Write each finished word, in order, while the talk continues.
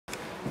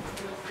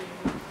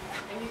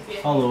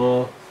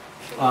Hello,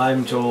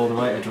 I'm Joel, the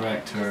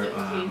writer-director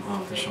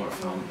of the short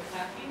film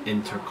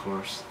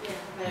Intercourse.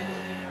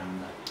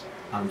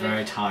 I'm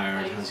very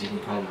tired, as you can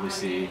probably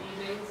see.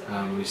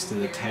 We just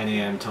did a 10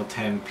 AM till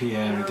 10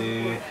 PM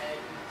day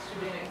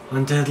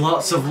and did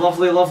lots of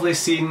lovely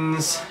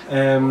scenes.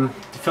 The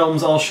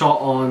film's all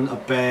shot on a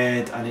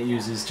bed and it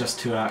uses just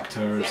two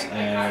actors,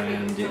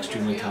 the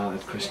extremely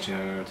talented Chris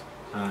Gerard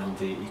and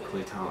the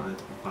equally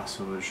talented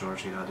Basso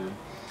Georgiadou.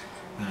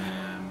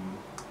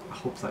 I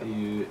hope that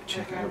you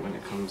check it out when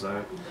it comes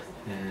out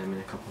in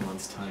a couple of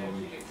months'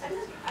 time.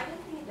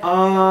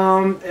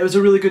 It was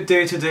a really good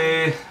day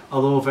today,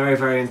 although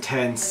very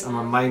intense, and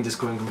my mind is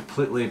going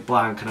completely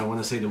blank, and I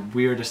want to say the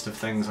weirdest of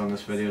things on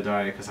this video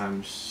diary because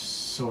I'm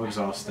so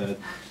exhausted.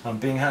 I'm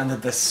being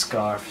handed this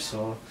scarf,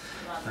 so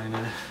I'm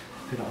gonna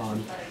put it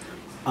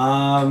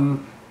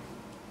on.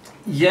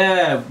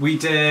 Yeah, we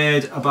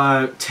did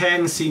about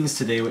 10 scenes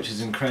today, which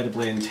is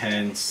incredibly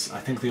intense. I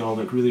think they all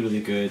look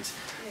really good.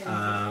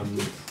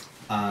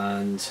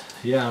 And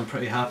yeah, I'm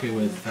pretty happy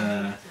with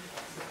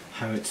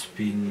how it's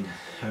been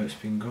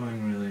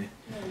going, really.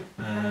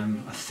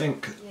 I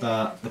think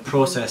that the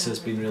process has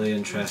been really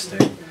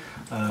interesting.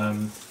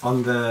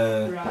 On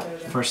the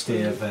first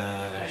day of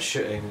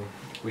shooting,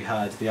 we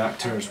had the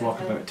actors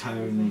walk about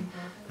town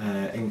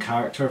in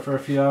character for a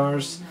few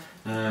hours,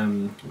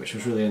 which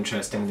was really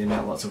interesting. They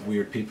met lots of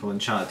weird people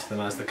and chatted to them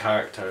as the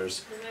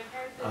characters.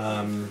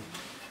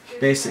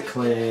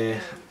 Basically,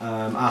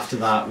 after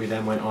that we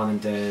then went on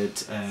and did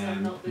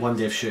one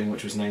day of shooting,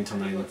 which was 9 till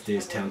 9, the day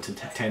is 10 till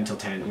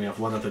 10, and we have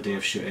one other day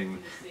of shooting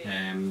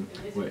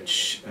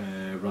which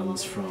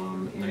runs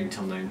from 9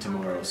 till 9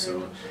 tomorrow.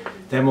 So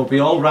then we'll be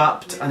all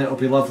wrapped and it'll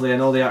be lovely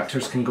and all the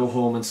actors can go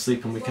home and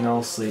sleep and we can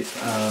all sleep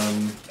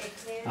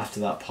after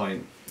that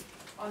point.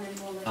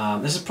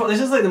 This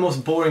is like the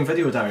most boring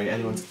video diary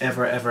anyone's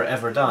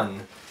ever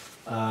done.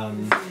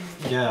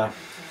 Yeah,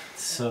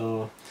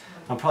 so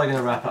I'm probably going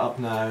to wrap it up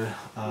now,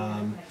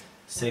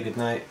 say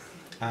goodnight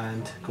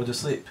and go to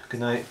sleep. Good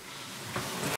night.